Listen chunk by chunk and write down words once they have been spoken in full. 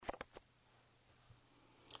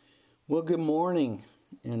Well, good morning,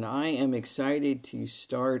 and I am excited to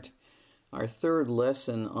start our third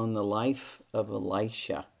lesson on the life of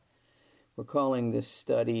Elisha. We're calling this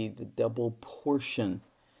study the double portion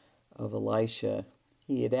of Elisha.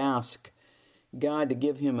 He had asked God to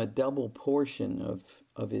give him a double portion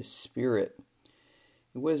of his spirit.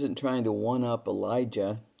 He wasn't trying to one-up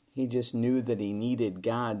Elijah. He just knew that he needed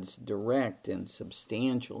God's direct and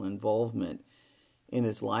substantial involvement in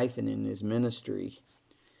his life and in his ministry.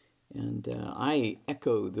 And I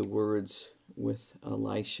echo the words with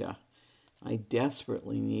Elisha. I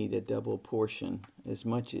desperately need a double portion, as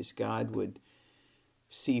much as God would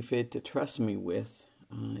see fit to trust me with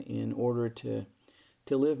in order to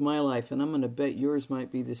live my life. And I'm going to bet yours might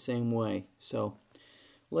be the same way. So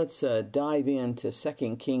let's dive into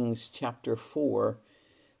 2 Kings chapter 4.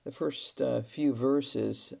 The first few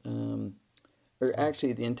verses, or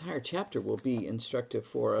actually the entire chapter, will be instructive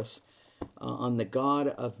for us on the God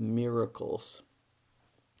of miracles.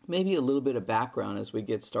 Maybe a little bit of background as we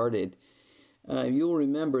get started. You'll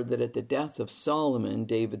remember that at the death of Solomon,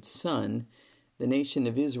 David's son, the nation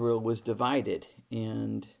of Israel was divided,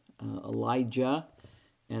 and Elijah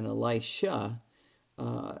and Elisha,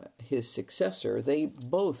 his successor, they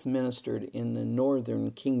both ministered in the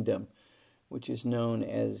northern kingdom, which is known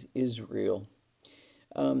as Israel.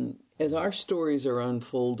 As our stories are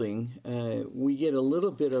unfolding, we get a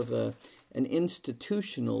little bit of an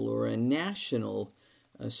institutional or a national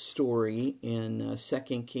story in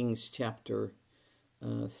 2 Kings chapter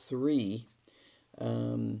 3.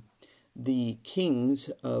 The kings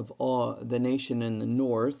of the nation in the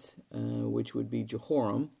north, which would be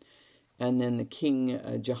Jehoram, and then the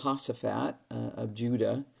king Jehoshaphat of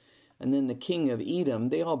Judah, and then the king of Edom,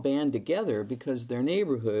 they all band together because their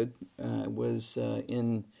neighborhood was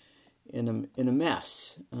in a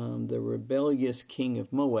mess. The rebellious king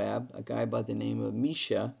of Moab, a guy by the name of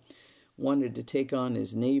Mesha, wanted to take on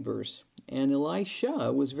his neighbors, and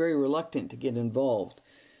Elisha was very reluctant to get involved.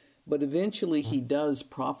 But eventually he does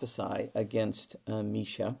prophesy against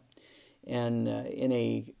Mesha, and in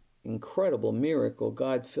a incredible miracle,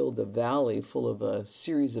 God filled a valley full of a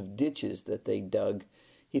series of ditches that they dug.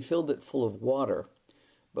 He filled it full of water,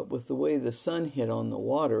 but with the way the sun hit on the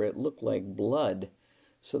water, it looked like blood.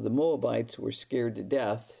 So the Moabites were scared to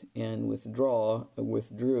death and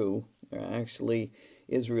withdrew. Actually,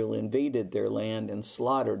 Israel invaded their land and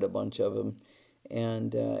slaughtered a bunch of them.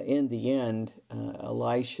 And in the end,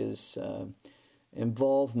 Elisha's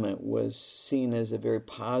involvement was seen as a very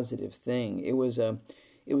positive thing. It was a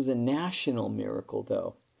national miracle,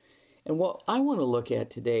 though. And what I want to look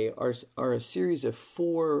at today are a series of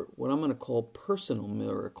 4, what I'm going to call personal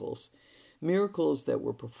miracles. Miracles that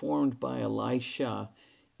were performed by Elisha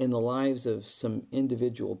in the lives of some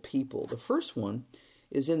individual people. The first one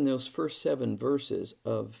is in those first 7 verses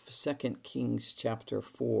of 2 Kings chapter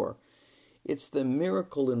 4. It's the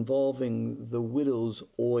miracle involving the widow's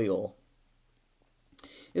oil.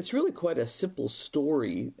 It's really quite a simple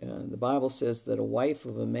story. The Bible says that a wife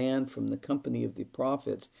of a man from the company of the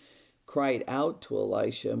prophets cried out to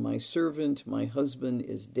Elisha, "My servant, my husband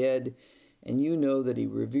is dead, and you know that he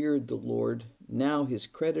revered the Lord. Now his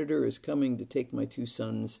creditor is coming to take my 2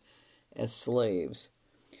 sons as slaves."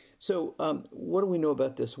 So what do we know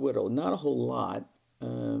about this widow? Not a whole lot.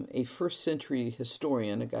 A first-century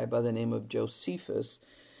historian, a guy by the name of Josephus,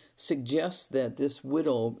 suggests that this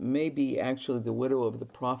widow may be actually the widow of the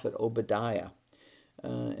prophet Obadiah,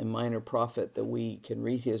 a minor prophet that we can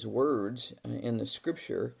read his words in the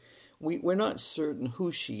scripture. We're not certain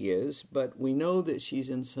who she is, but we know that she's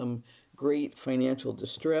in some great financial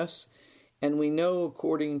distress, and we know,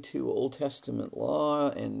 according to Old Testament law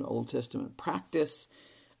and Old Testament practice,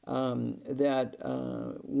 that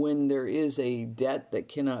when there is a debt that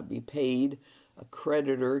cannot be paid, a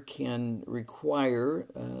creditor can require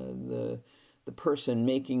the person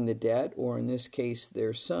making the debt, or in this case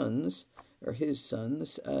their sons, or his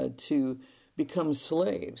sons, to become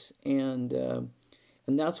slaves.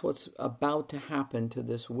 And that's what's about to happen to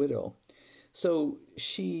this widow. So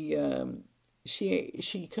she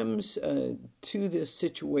comes to this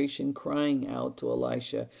situation crying out to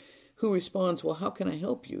Elisha, who responds, "Well, how can I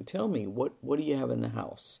help you? Tell me, what do you have in the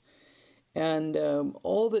house?" And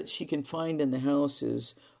all that she can find in the house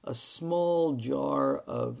is a small jar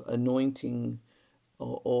of anointing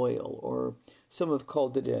oil, or some have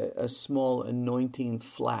called it a small anointing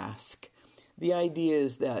flask. The idea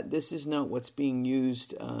is that this is not what's being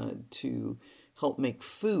used to help make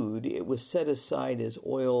food. It was set aside as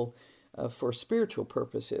oil for spiritual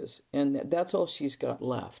purposes, and that's all she's got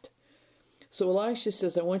left. So Elisha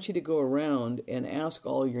says, I want you to go around and ask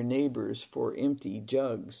all your neighbors for empty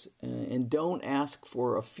jugs, and don't ask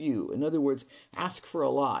for a few. In other words, ask for a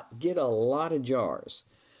lot. Get a lot of jars.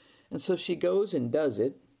 And so she goes and does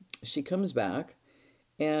it. She comes back,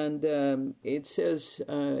 and it says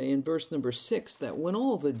in verse number 6 that when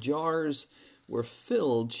all the jars were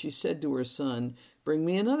filled, she said to her son, bring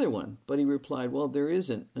me another one. But he replied, well, there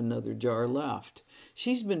isn't another jar left.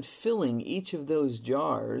 She's been filling each of those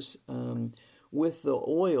jars with the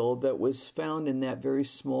oil that was found in that very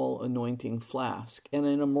small anointing flask. And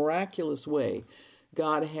in a miraculous way,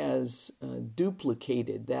 God has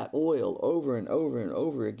duplicated that oil over and over and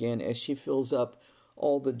over again as she fills up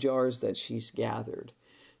all the jars that she's gathered.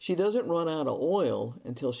 She doesn't run out of oil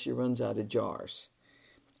until she runs out of jars.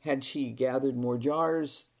 Had she gathered more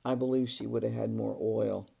jars, I believe she would have had more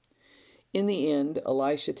oil. In the end,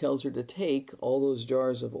 Elisha tells her to take all those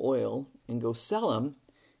jars of oil and go sell them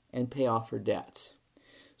and pay off her debts.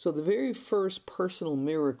 So the very first personal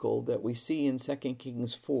miracle that we see in 2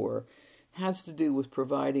 Kings 4 has to do with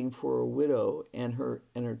providing for a widow and her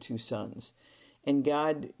 2 sons. And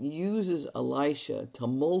God uses Elisha to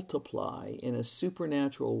multiply in a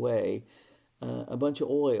supernatural way a bunch of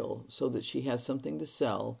oil so that she has something to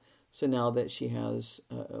sell, so now that she has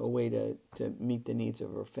a way to meet the needs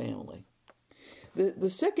of her family. The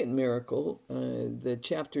second miracle, the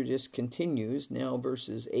chapter just continues, now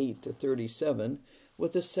verses 8 to 37,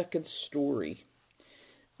 with a second story.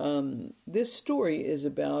 This story is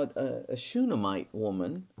about a Shunammite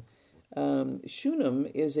woman. Shunem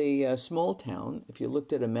is a small town. If you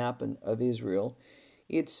looked at a map of Israel,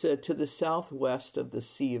 it's to the southwest of the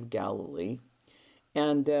Sea of Galilee.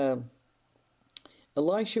 And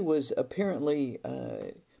Elisha was apparently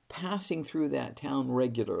passing through that town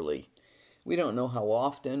regularly. We don't know how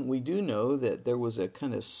often. We do know that there was a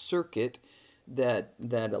kind of circuit that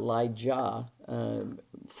Elijah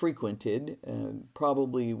frequented,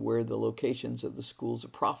 probably where the locations of the schools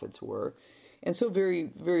of prophets were. And so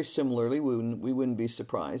very, very similarly, we wouldn't be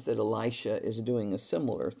surprised that Elisha is doing a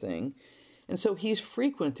similar thing. And so he's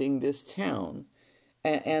frequenting this town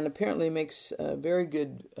and apparently makes very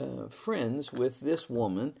good friends with this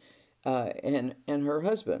woman and her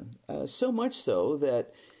husband. So much so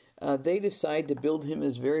that they decide to build him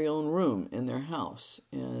his very own room in their house.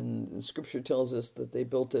 And the scripture tells us that they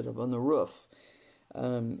built it up on the roof.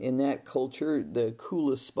 In that culture, the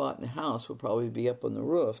coolest spot in the house would probably be up on the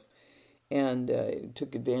roof. And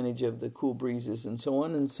took advantage of the cool breezes and so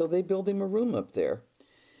on. And so they built him a room up there.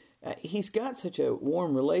 He's got such a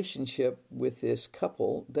warm relationship with this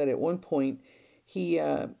couple that at one point he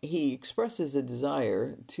expresses a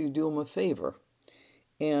desire to do him a favor.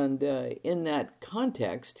 And in that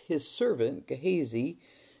context, his servant, Gehazi,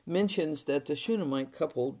 mentions that the Shunammite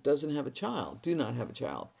couple do not have a child.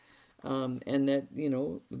 And that,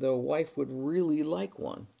 the wife would really like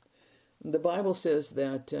one. The Bible says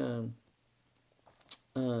that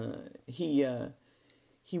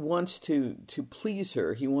he wants to please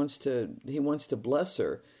her. He wants to bless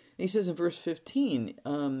her. And he says in verse 15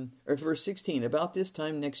 or verse 16, about this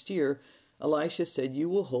time next year, Elisha said, "You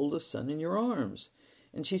will hold a son in your arms."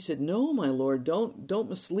 And she said, "No, my Lord, don't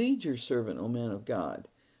mislead your servant, O man of God."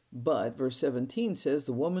 But verse 17 says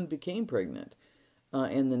the woman became pregnant,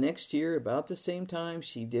 and the next year, about the same time,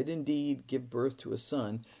 she did indeed give birth to a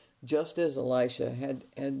son, just as Elisha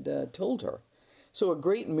had told her. So a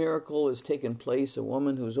great miracle has taken place. A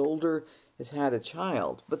woman who's older has had a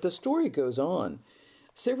child. But the story goes on.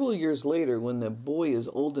 Several years later, when the boy is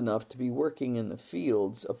old enough to be working in the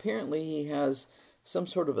fields, apparently he has some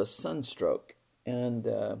sort of a sunstroke and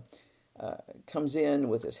comes in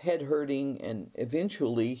with his head hurting, and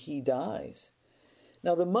eventually he dies.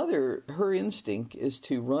 Now the mother, her instinct is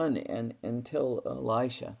to run and tell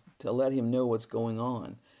Elisha, to let him know what's going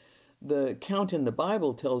on. The account in the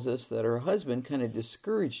Bible tells us that her husband kind of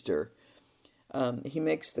discouraged her. He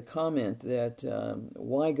makes the comment that,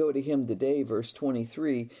 why go to him today, verse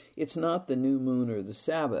 23, it's not the new moon or the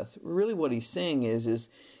Sabbath. Really what he's saying is this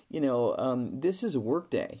is a work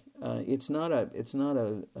day. It's not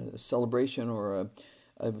a celebration or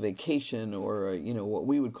a vacation or what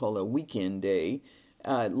we would call a weekend day.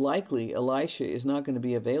 Likely Elisha is not going to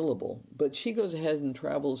be available, but she goes ahead and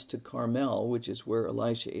travels to Carmel, which is where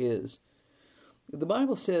Elisha is. The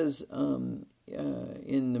Bible says in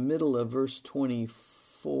the middle of verse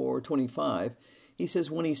 25, he says,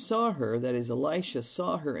 when he saw her, that is, Elisha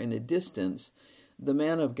saw her in a distance, the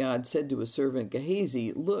man of God said to his servant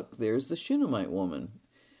Gehazi, "Look, there's the Shunammite woman."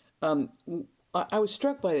 I was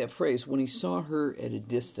struck by that phrase, when he saw her at a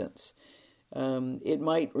distance. It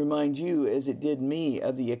might remind you, as it did me,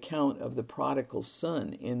 of the account of the prodigal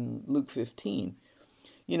son in Luke 15.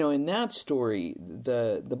 In that story,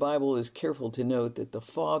 the Bible is careful to note that the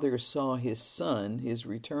father saw his son, his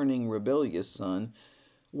returning rebellious son,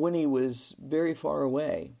 when he was very far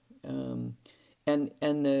away, and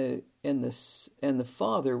the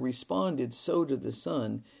father responded so to the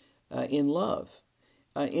son in love.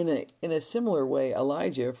 In a similar way,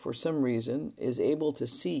 Elijah, for some reason, is able to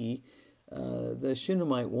see the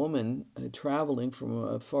Shunammite woman traveling from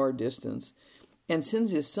a far distance, and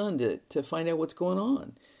sends his son to find out what's going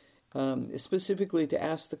on, specifically to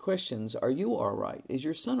ask the questions: Are you all right? Is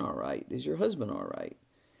your son all right? Is your husband all right?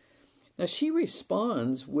 Now she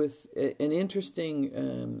responds with an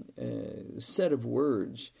interesting set of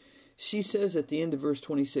words. She says at the end of verse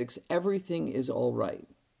 26, everything is all right.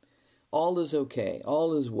 All is okay.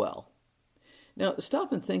 All is well. Now,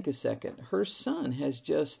 stop and think a second. Her son has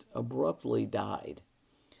just abruptly died,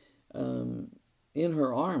 in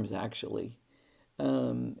her arms, actually.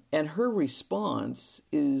 And her response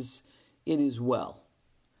is, it is well.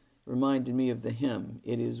 Reminded me of the hymn,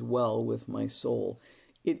 it is well with my soul.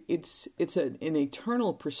 It's an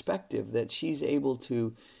eternal perspective that she's able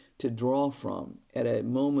to draw from at a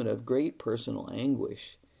moment of great personal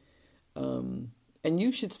anguish. And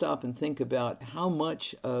you should stop and think about how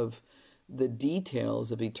much of the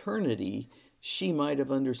details of eternity she might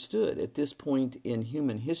have understood at this point in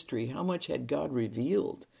human history. How much had God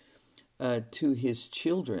revealed to his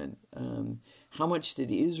children? How much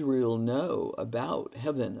did Israel know about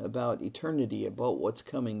heaven, about eternity, about what's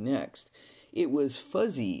coming next? It was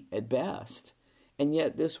fuzzy at best, and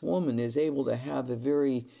yet this woman is able to have a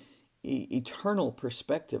very eternal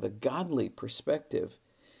perspective, a godly perspective.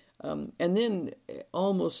 And then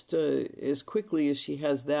almost as quickly as she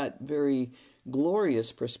has that very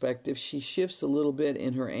glorious perspective, she shifts a little bit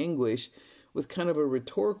in her anguish with kind of a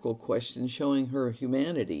rhetorical question showing her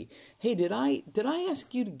humanity. Hey, did I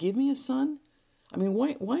ask you to give me a son? I mean,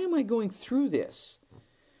 why am I going through this?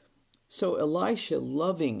 So Elisha,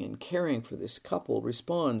 loving and caring for this couple,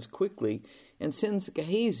 responds quickly and sends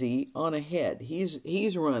Gehazi on ahead.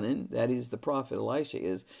 He's running, that is, the prophet Elisha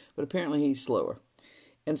is, but apparently he's slower.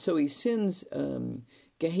 And so he sends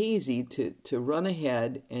Gehazi to run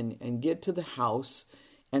ahead and get to the house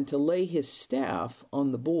and to lay his staff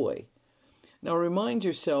on the boy. Now remind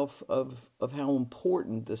yourself of how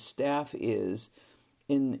important the staff is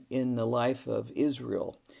in the life of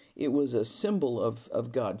Israel. It was a symbol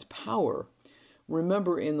of God's power.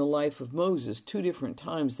 Remember, in the life of Moses, 2 different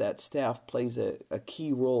times that staff plays a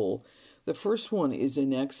key role. The first one is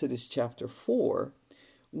in Exodus chapter 4,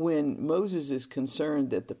 when Moses is concerned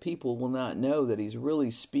that the people will not know that he's really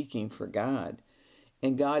speaking for God.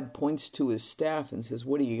 And God points to his staff and says,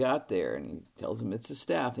 what do you got there? And he tells him it's a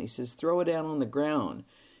staff. And he says, throw it down on the ground.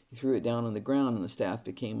 He threw it down on the ground and the staff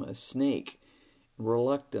became a snake.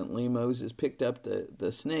 Reluctantly, Moses picked up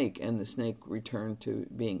the snake, and the snake returned to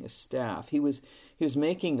being a staff. He was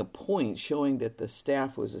making a point showing that the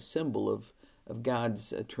staff was a symbol of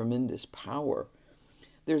God's tremendous power.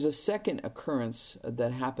 There's a second occurrence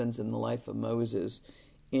that happens in the life of Moses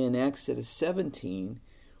in Exodus 17,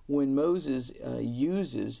 when Moses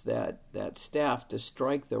uses that staff to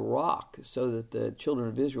strike the rock so that the children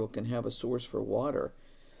of Israel can have a source for water.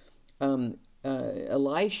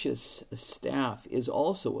 Elisha's staff is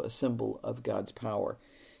also a symbol of God's power.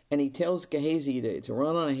 And he tells Gehazi to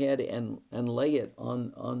run on ahead and lay it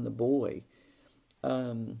on the boy.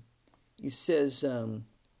 He says in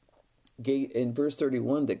verse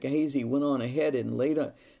 31 that Gehazi went on ahead and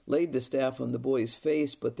laid the staff on the boy's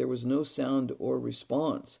face, but there was no sound or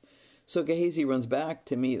response. So Gehazi runs back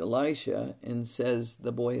to meet Elisha and says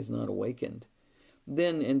the boy has not awakened.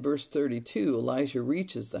 Then in verse 32, Elisha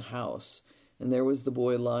reaches the house, and there was the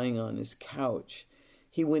boy lying on his couch.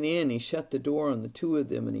 He went in, he shut the door on the 2 of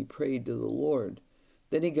them, and he prayed to the Lord.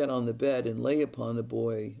 Then he got on the bed and lay upon the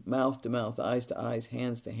boy, mouth to mouth, eyes to eyes,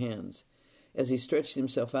 hands to hands. As he stretched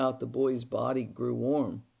himself out, the boy's body grew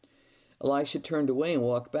warm. Elisha turned away and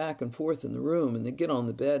walked back and forth in the room, and then got on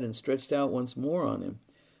the bed and stretched out once more on him.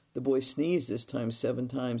 The boy sneezed this time 7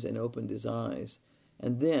 times and opened his eyes.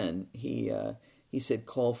 And then he said,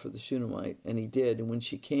 call for the Shunammite, and he did. And when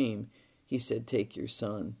she came, he said, take your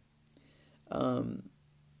son. A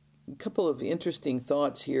couple of interesting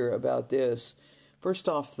thoughts here about this. First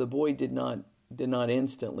off, the boy did not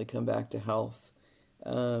instantly come back to health.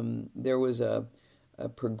 There was a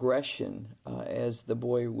progression as the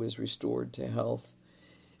boy was restored to health.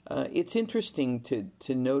 It's interesting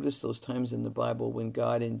to notice those times in the Bible when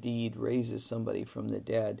God indeed raises somebody from the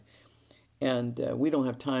dead. And we don't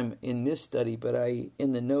have time in this study, but I,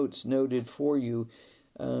 in the notes, noted for you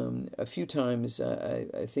a few times,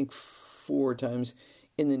 I think 4 times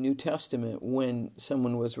in the New Testament when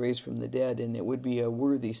someone was raised from the dead, and it would be a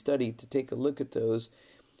worthy study to take a look at those.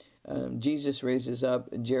 Jesus raises up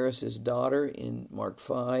Jairus' daughter in Mark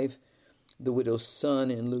 5, the widow's son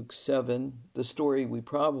in Luke 7, the story we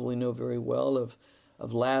probably know very well of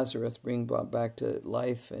Lazarus being brought back to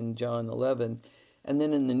life in John 11, and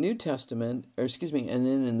then in the New Testament, and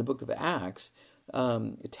then in the book of Acts,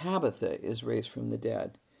 Tabitha is raised from the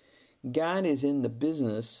dead. God is in the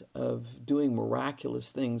business of doing miraculous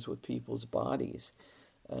things with people's bodies,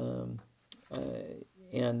 and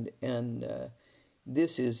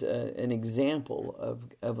this is an example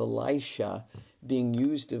of Elisha being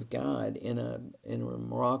used of God in a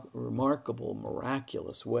remarkable,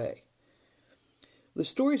 miraculous way. The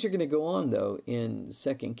stories are going to go on, though, in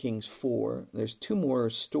 2 Kings 4. There's 2 more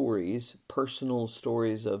stories, personal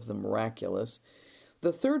stories of the miraculous.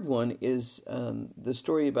 The third one is the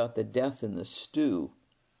story about the death in the stew.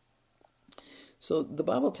 So the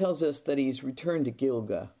Bible tells us that he's returned to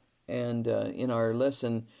Gilgal. And in our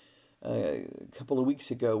lesson a couple of weeks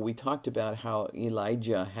ago, we talked about how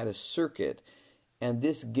Elijah had a circuit. And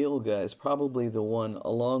this Gilgal is probably the one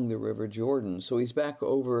along the River Jordan. So he's back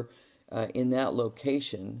over in that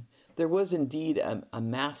location. There was indeed a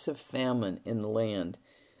massive famine in the land.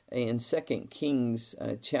 In 2 Kings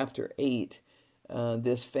chapter 8,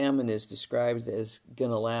 this famine is described as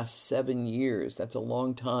going to last 7 years. That's a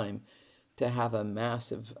long time to have a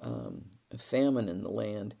massive famine in the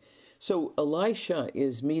land. So Elisha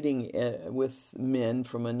is meeting with men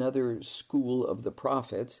from another school of the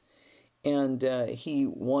prophets, and he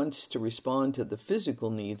wants to respond to the physical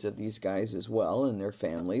needs of these guys as well and their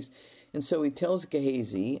families. And so he tells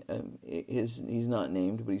Gehazi, he's not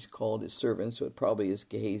named, but he's called his servant, so it probably is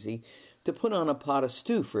Gehazi, to put on a pot of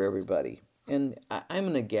stew for everybody. And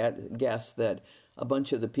I'm going to guess that a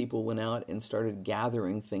bunch of the people went out and started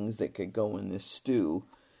gathering things that could go in this stew.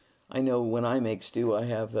 I know when I make stew, I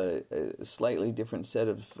have a slightly different set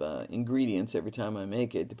of ingredients every time I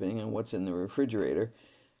make it, depending on what's in the refrigerator.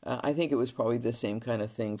 I think it was probably the same kind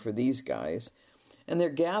of thing for these guys. And they're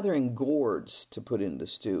gathering gourds to put into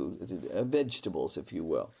stew, vegetables, if you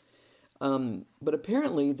will. But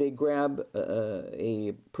apparently they grab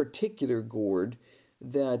a particular gourd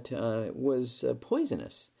that was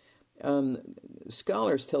poisonous.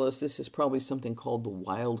 Scholars tell us this is probably something called the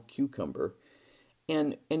wild cucumber.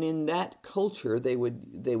 And in that culture, they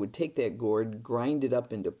would take that gourd, grind it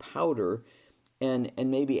up into powder, and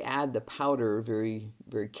maybe add the powder very,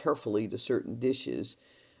 very carefully to certain dishes.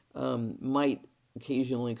 Might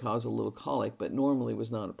occasionally cause a little colic, but normally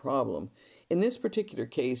was not a problem. In this particular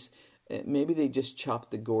case, maybe they just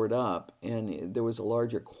chopped the gourd up, and there was a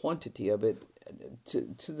larger quantity of it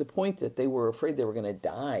to the point that they were afraid they were going to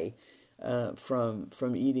die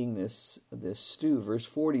from eating this stew. Verse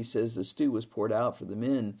 40 says, the stew was poured out for the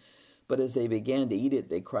men, but as they began to eat it,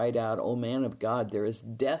 they cried out, "O man of God, there is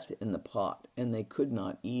death in the pot," and they could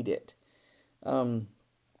not eat it.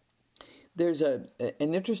 There's an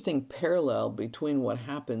interesting parallel between what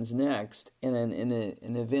happens next and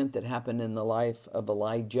an event that happened in the life of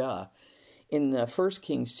Elijah. In 1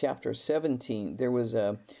 Kings chapter 17, there was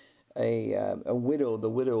a widow, the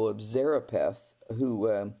widow of Zarephath, who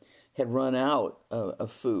had run out of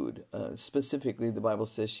food. Specifically, the Bible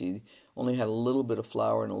says she only had a little bit of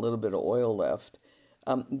flour and a little bit of oil left.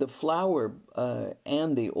 The flour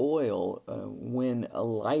and the oil, when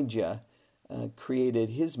Elijah created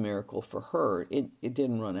his miracle for her, it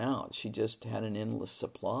didn't run out. She just had an endless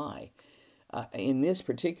supply. In this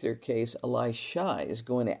particular case, Elisha is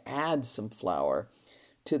going to add some flour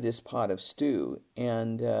to this pot of stew,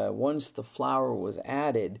 and once the flour was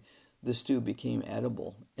added, the stew became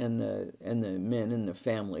edible, and the men and the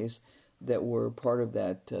families that were part of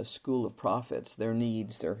that school of prophets, their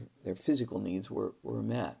needs, their physical needs were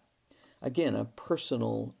met. Again, a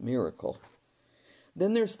personal miracle.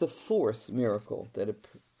 Then there's the fourth miracle that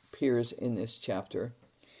appears in this chapter.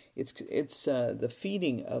 It's the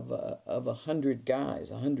feeding of 100 guys,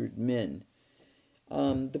 100 men.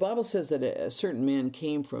 The Bible says that a certain man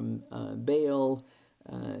came from Baal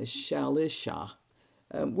Shalisha.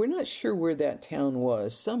 We're not sure where that town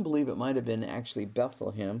was. Some believe it might have been actually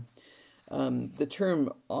Bethlehem. The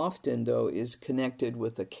term often, though, is connected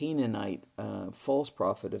with a Canaanite false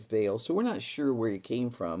prophet of Baal, so we're not sure where he came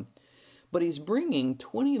from. But he's bringing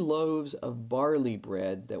 20 loaves of barley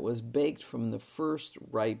bread that was baked from the first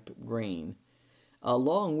ripe grain,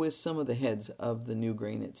 along with some of the heads of the new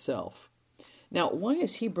grain itself. Now, why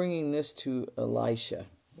is he bringing this to Elisha?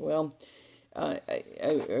 Well,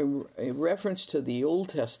 A reference to the Old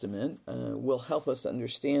Testament will help us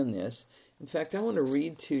understand this. In fact, I want to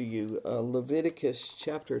read to you Leviticus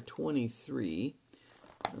chapter 23.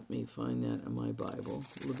 Let me find that in my Bible.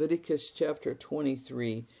 Leviticus chapter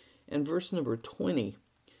 23 and verse number 20.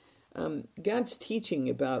 God's teaching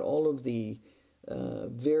about all of the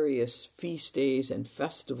various feast days and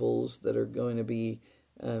festivals that are going to be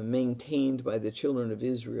maintained by the children of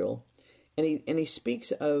Israel. And he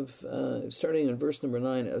speaks of, starting in verse number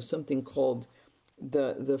 9, of something called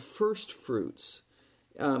the first fruits.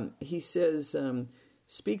 He says,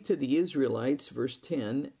 speak to the Israelites, verse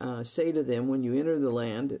 10, say to them, when you enter the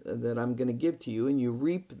land that I'm going to give to you, and you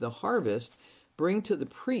reap the harvest, bring to the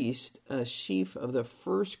priest a sheaf of the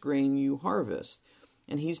first grain you harvest.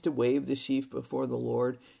 And he's to wave the sheaf before the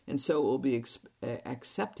Lord, and so it will be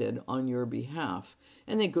accepted on your behalf.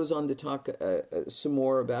 And then it goes on to talk some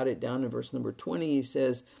more about it down in verse number 20. He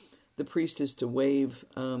says, the priest is to wave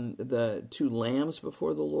the 2 lambs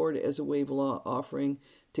before the Lord as a wave offering,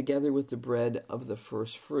 together with the bread of the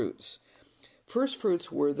first fruits. First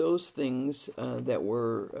fruits were those things that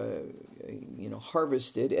were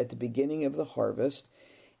harvested at the beginning of the harvest,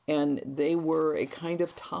 and they were a kind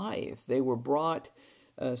of tithe. They were brought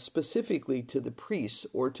specifically to the priests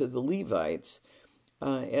or to the Levites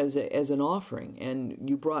as an offering, and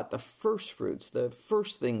you brought the first fruits, the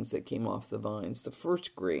first things that came off the vines, the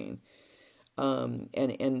first grain,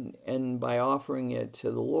 and by offering it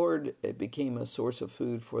to the Lord, it became a source of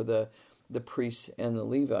food for the priests and the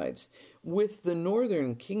Levites. With the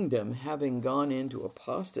northern kingdom having gone into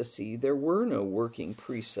apostasy, there were no working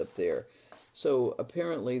priests up there. So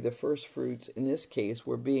apparently the first fruits in this case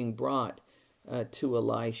were being brought to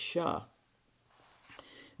Elisha.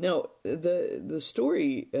 Now, the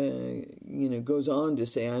story, goes on to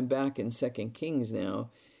say, I'm back in 2 Kings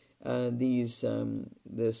now,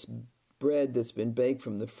 this bread that's been baked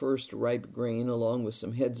from the first ripe grain along with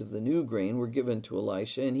some heads of the new grain were given to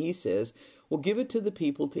Elisha, and he says, well, give it to the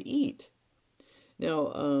people to eat.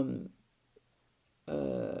 Now,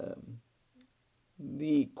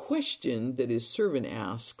 the question that his servant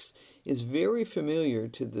asks is very familiar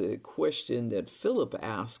to the question that Philip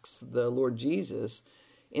asks the Lord Jesus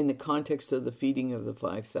in the context of the feeding of the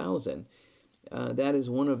 5,000. That is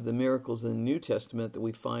one of the miracles in the New Testament that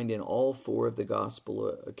we find in all 4 of the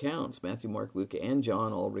gospel accounts. Matthew, Mark, Luke, and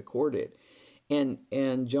John all record it. And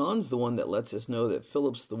John's the one that lets us know that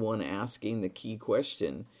Philip's the one asking the key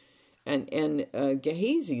question. And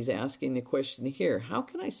Gehazi's asking the question here, how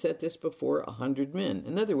can I set this before 100 men?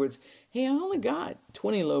 In other words, hey, I only got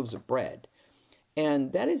 20 loaves of bread,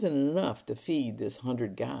 and that isn't enough to feed this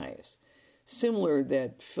 100 guys. Similar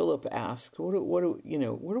that Philip asked, what are we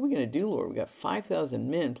going to do, Lord? We got 5,000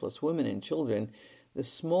 men plus women and children. The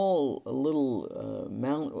small little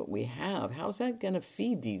amount we have, how's that going to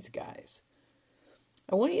feed these guys?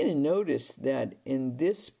 I want you to notice that in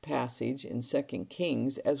this passage in 2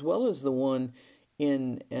 Kings, as well as the one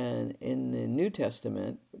in the New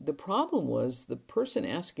Testament, the problem was the person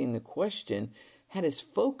asking the question had his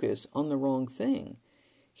focus on the wrong thing.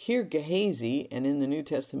 Here, Gehazi, and in the New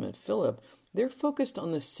Testament, Philip, they're focused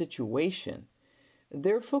on the situation.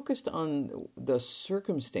 They're focused on the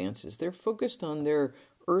circumstances. They're focused on their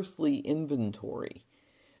earthly inventory.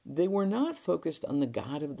 They were not focused on the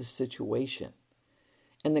God of the situation.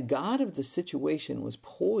 And the God of the situation was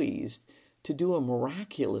poised to do a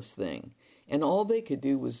miraculous thing. And all they could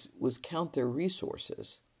do was count their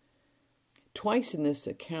resources. Twice in this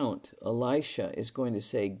account, Elisha is going to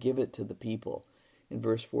say, give it to the people, in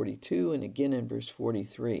verse 42 and again in verse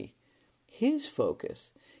 43. His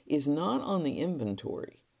focus is not on the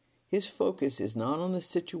inventory. His focus is not on the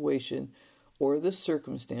situation or the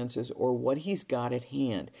circumstances or what he's got at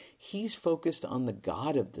hand. He's focused on the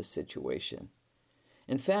God of the situation.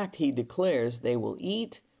 In fact, he declares they will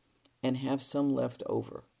eat and have some left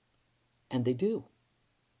over. And they do.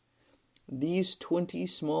 These 20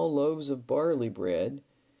 small loaves of barley bread,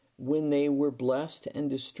 when they were blessed and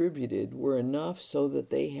distributed, were enough so that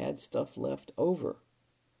they had stuff left over.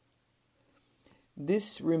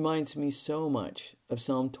 This reminds me so much of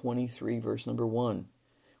Psalm 23, verse number 1,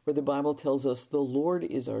 where the Bible tells us, the Lord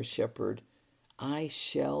is our shepherd, I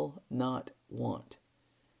shall not want.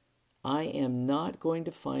 I am not going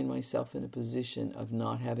to find myself in a position of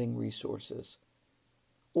not having resources.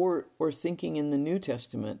 Or thinking in the New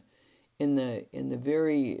Testament, in the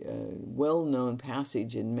very well-known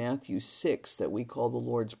passage in Matthew 6 that we call the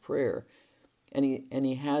Lord's Prayer, and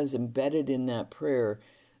he has embedded in that prayer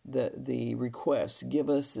the request, give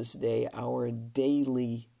us this day our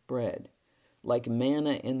daily bread. Like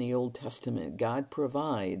manna in the Old Testament, God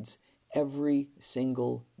provides every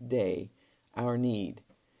single day our need,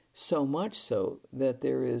 so much so that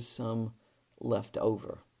there is some left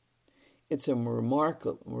over. It's a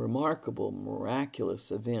remarkable,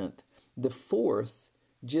 miraculous event, the fourth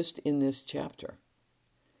just in this chapter.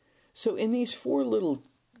 So in these four little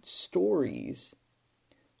stories,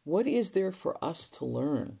 what is there for us to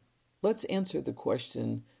learn? Let's answer the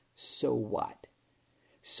question, so what?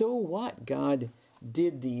 So what God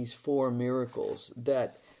did these four miracles,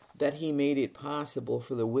 that he made it possible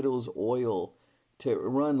for the widow's oil to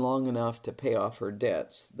run long enough to pay off her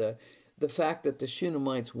debts. The fact that the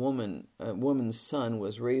Shunammite's woman's son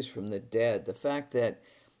was raised from the dead. The fact that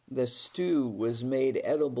the stew was made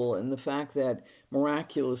edible, and the fact that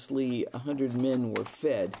miraculously 100 men were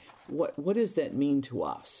fed. What does that mean to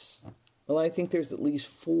us? Well, I think there's at least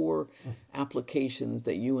four applications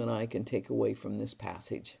that you and I can take away from this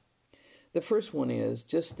passage. The first one is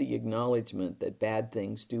just the acknowledgement that bad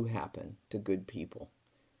things do happen to good people.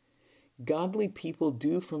 Godly people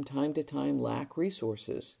do from time to time lack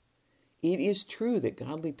resources. It is true that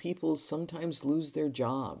godly people sometimes lose their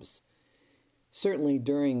jobs. Certainly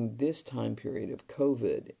during this time period of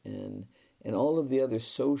COVID and all of the other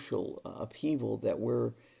social upheaval that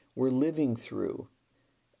we're living through,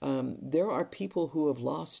 there are people who have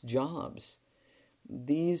lost jobs.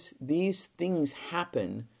 These things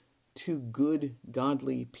happen to good,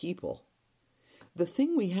 godly people. The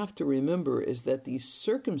thing we have to remember is that these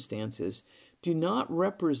circumstances do not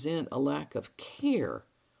represent a lack of care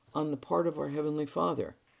on the part of our Heavenly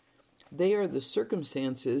Father. They are the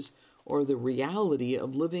circumstances or the reality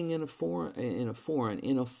of living in a fallen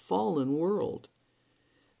world.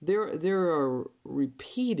 There are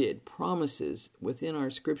repeated promises within our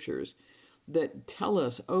scriptures that tell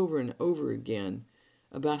us over and over again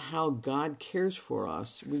about how God cares for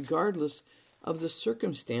us regardless of the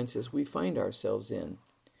circumstances we find ourselves in.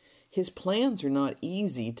 His plans are not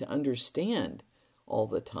easy to understand all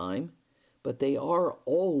the time, but they are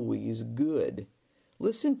always good.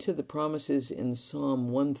 Listen to the promises in Psalm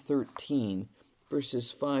 113,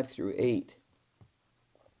 verses 5 through 8.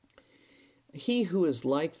 He who is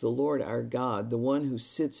like the Lord our God, the one who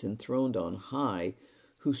sits enthroned on high,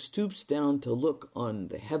 who stoops down to look on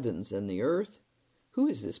the heavens and the earth. Who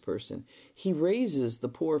is this person? He raises the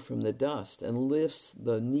poor from the dust and lifts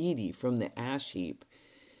the needy from the ash heap.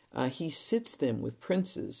 He sits them with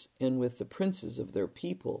princes and with the princes of their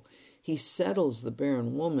people. He settles the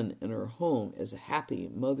barren woman in her home as a happy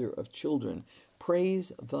mother of children.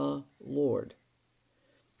 Praise the Lord.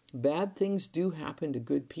 Bad things do happen to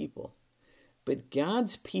good people, but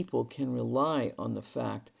God's people can rely on the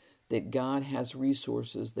fact that God has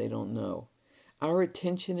resources they don't know. Our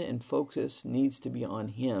attention and focus needs to be on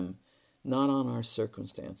Him, not on our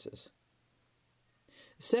circumstances.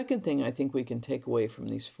 The second thing I think we can take away from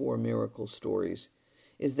these four miracle stories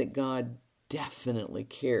is that God definitely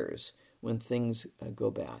cares when things go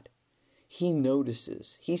bad. He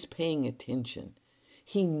notices. He's paying attention.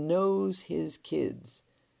 He knows His kids.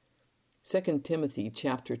 2 Timothy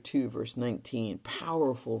chapter 2, verse 19,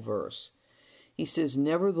 powerful verse. He says,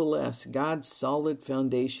 nevertheless, God's solid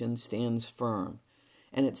foundation stands firm,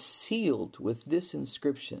 and it's sealed with this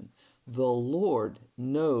inscription, the Lord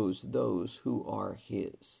knows those who are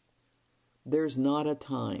His. There's not a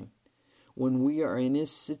time when we are in a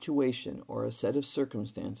situation or a set of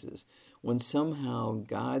circumstances when somehow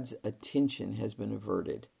God's attention has been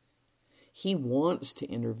averted. He wants to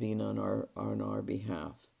intervene on our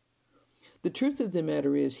behalf. The truth of the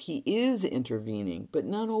matter is, He is intervening, but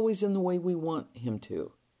not always in the way we want Him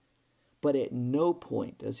to. But at no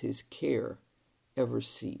point does His care ever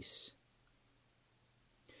cease.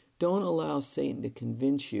 Don't allow Satan to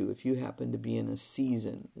convince you, if you happen to be in a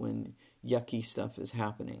season when yucky stuff is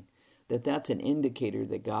happening, that that's an indicator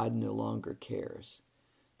that God no longer cares.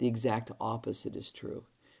 The exact opposite is true.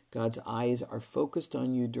 God's eyes are focused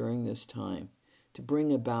on you during this time to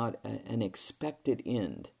bring about an expected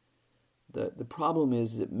end. The problem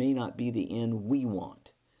is it may not be the end we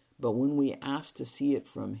want, but when we ask to see it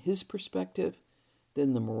from His perspective,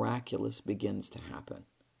 then the miraculous begins to happen.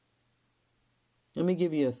 Let me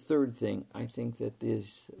give you a third thing I think that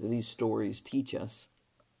these stories teach us.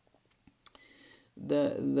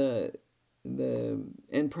 And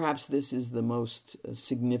perhaps this is the most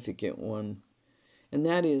significant one, and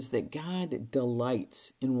that is that God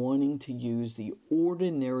delights in wanting to use the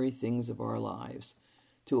ordinary things of our lives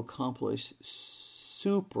to accomplish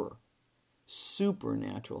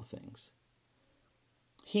supernatural things.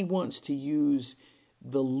 He wants to use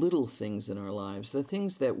the little things in our lives, the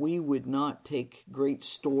things that we would not take great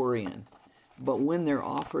store in, but when they're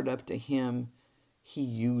offered up to Him, He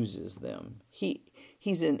uses them. He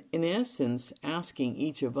He's in essence asking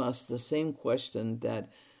each of us the same question that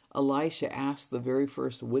Elisha asked the very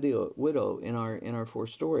first widow in our four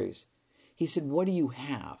stories. He said, "What do you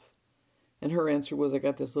have?" And her answer was, "I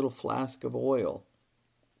got this little flask of oil."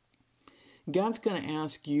 God's going to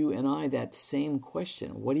ask you and I that same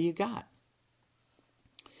question. What do you got?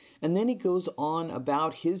 And then he goes on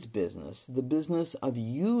about his business, the business of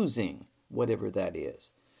using whatever that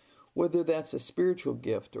is. Whether that's a spiritual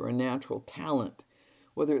gift or a natural talent,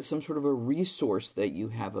 whether it's some sort of a resource that you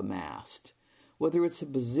have amassed, whether it's a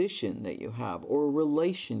position that you have or a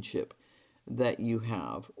relationship that you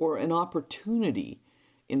have or an opportunity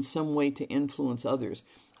in some way to influence others.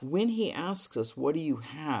 When he asks us, what do you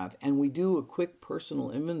have? And we do a quick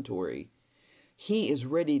personal inventory, he is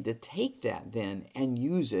ready to take that then and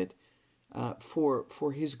use it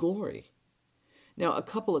for his glory. Now, a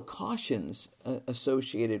couple of cautions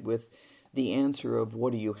associated with the answer of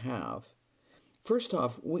what do you have. First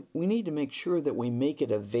off, we need to make sure that we make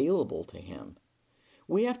it available to him.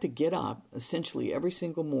 We have to get up essentially every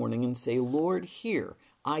single morning and say, "Lord, here,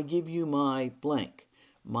 I give you my blank,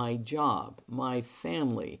 my job, my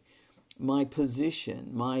family, my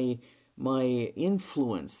position, my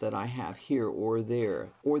influence that I have here or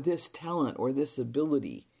there, or this talent or this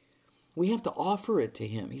ability." We have to offer it to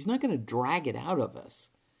him. He's not going to drag it out of us.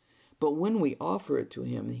 But when we offer it to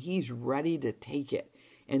him, he's ready to take it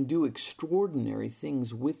and do extraordinary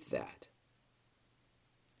things with that.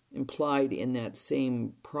 Implied in that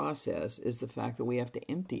same process is the fact that we have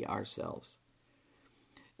to empty ourselves.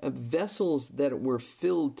 Vessels that were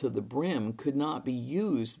filled to the brim could not be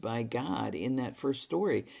used by God in that first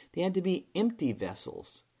story. They had to be empty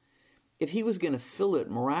vessels. If he was going to fill it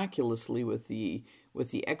miraculously with the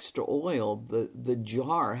extra oil, the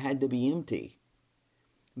jar had to be empty.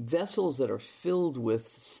 Vessels that are filled with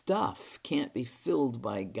stuff can't be filled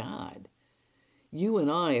by God. You and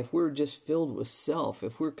I, if we're just filled with self,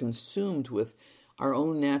 if we're consumed with our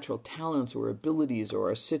own natural talents or abilities or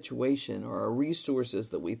our situation or our resources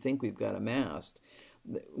that we think we've got amassed,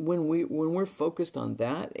 when we're focused on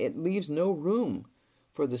that, it leaves no room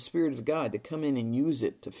for the Spirit of God to come in and use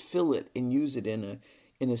it, to fill it and use it in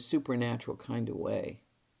a supernatural kind of way.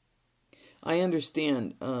 I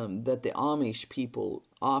understand that the Amish people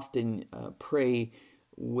often pray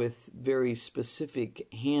with very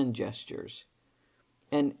specific hand gestures.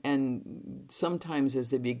 And sometimes as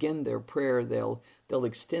they begin their prayer, they'll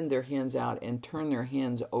extend their hands out and turn their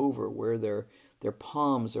hands over where their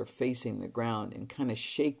palms are facing the ground and kind of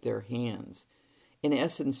shake their hands. In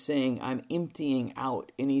essence saying, "I'm emptying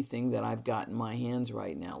out anything that I've got in my hands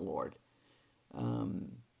right now, Lord."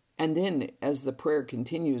 And then as the prayer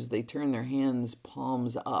continues, they turn their hands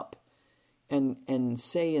palms up and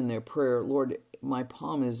say in their prayer, "Lord, my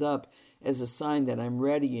palm is up as a sign that I'm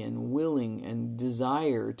ready and willing and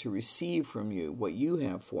desire to receive from you what you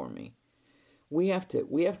have for me." We have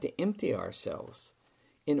to empty ourselves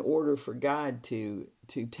in order for God to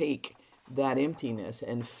take that emptiness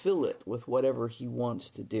and fill it with whatever he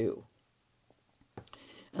wants to do.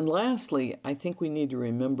 And lastly, I think we need to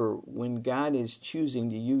remember when God is choosing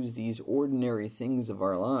to use these ordinary things of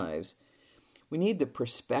our lives, we need the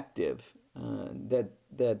perspective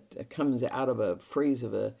that comes out of a phrase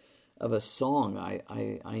of a song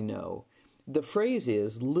I know. The phrase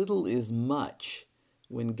is, "Little is much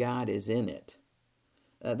when God is in it."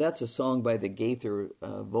 That's a song by the Gaither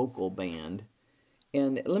Vocal Band.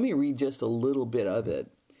 And let me read just a little bit of it.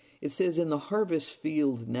 It says, "In the harvest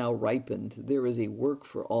field now ripened, there is a work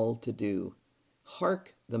for all to do.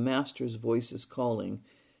 Hark, the Master's voice is calling,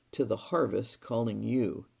 to the harvest calling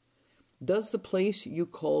you. Does the place you're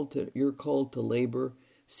called to labor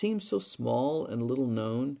seem so small and little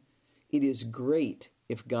known? It is great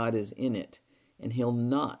if God is in it, and he'll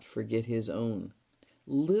not forget his own.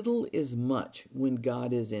 Little is much when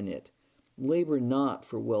God is in it. Labor not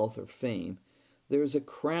for wealth or fame. There's a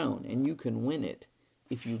crown, and you can win it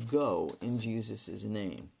if you go in Jesus'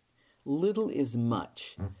 name." Little is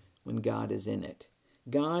much when God is in it.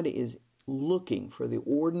 God is looking for the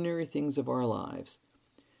ordinary things of our lives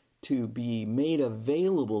to be made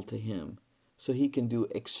available to him so he can do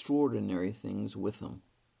extraordinary things with them.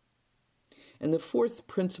 And the fourth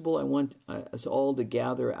principle I want us all to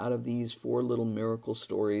gather out of these four little miracle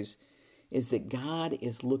stories is that God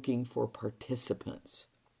is looking for participants.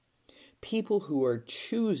 People who are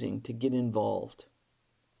choosing to get involved.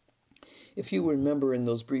 If you remember in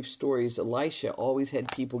those brief stories, Elisha always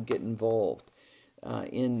had people get involved.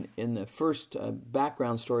 In the first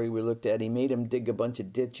background story we looked at, he made them dig a bunch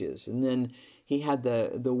of ditches. And then he had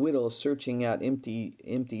the widow searching out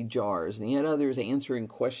empty jars. And he had others answering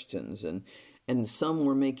questions. And and some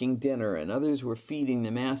were making dinner, and others were feeding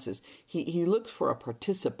the masses. He looked for a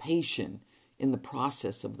participation in the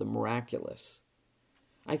process of the miraculous.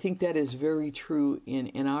 I think that is very true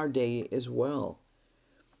in our day as well.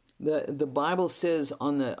 The Bible says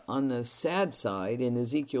on the sad side in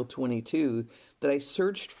Ezekiel 22 that I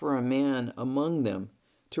searched for a man among them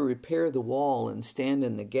to repair the wall and stand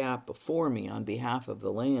in the gap before me on behalf of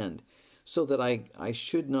the land, so that I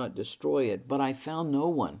should not destroy it, but I found no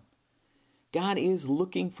one. God is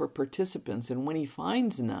looking for participants, and when he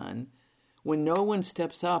finds none, when no one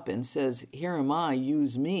steps up and says, "Here am I,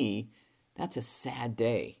 use me," that's a sad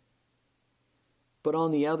day. But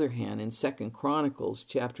on the other hand, in 2 Chronicles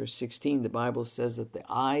chapter 16, the Bible says that the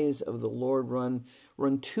eyes of the Lord run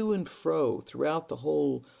to and fro throughout the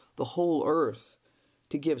whole earth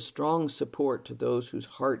to give strong support to those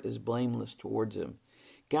whose heart is blameless towards him.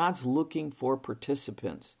 God's looking for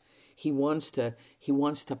participants. He wants to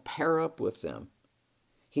pair up with them.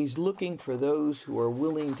 He's looking for those who are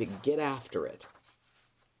willing to get after it.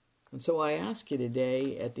 And so I ask you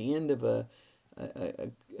today, at the end of a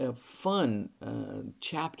fun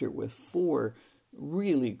chapter with 4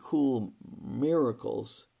 really cool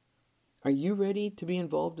miracles, are you ready to be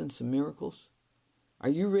involved in some miracles? Are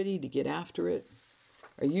you ready to get after it?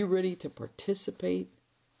 Are you ready to participate?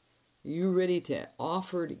 Are you ready to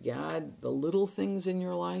offer to God the little things in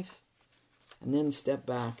your life and then step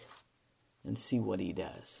back and see what he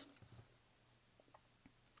does?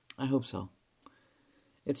 I hope so.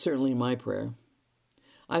 It's certainly my prayer.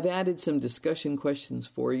 I've added some discussion questions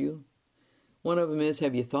for you. One of them is,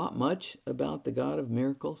 have you thought much about the God of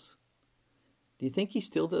miracles? Do you think he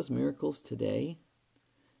still does miracles today?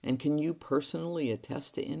 And can you personally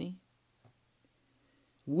attest to any?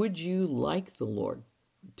 Would you like the Lord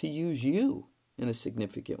to use you in a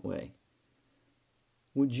significant way?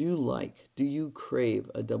 Do you crave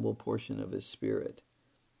a double portion of his Spirit?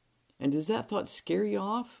 And does that thought scare you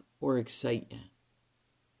off or excite you?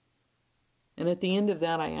 And at the end of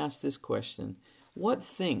that, I ask this question: what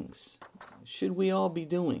things should we all be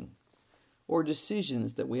doing, or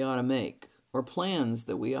decisions that we ought to make, or plans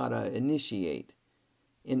that we ought to initiate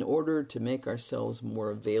in order to make ourselves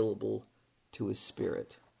more available to his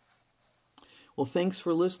Spirit? Well, thanks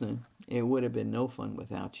for listening. It would have been no fun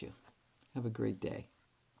without you. Have a great day.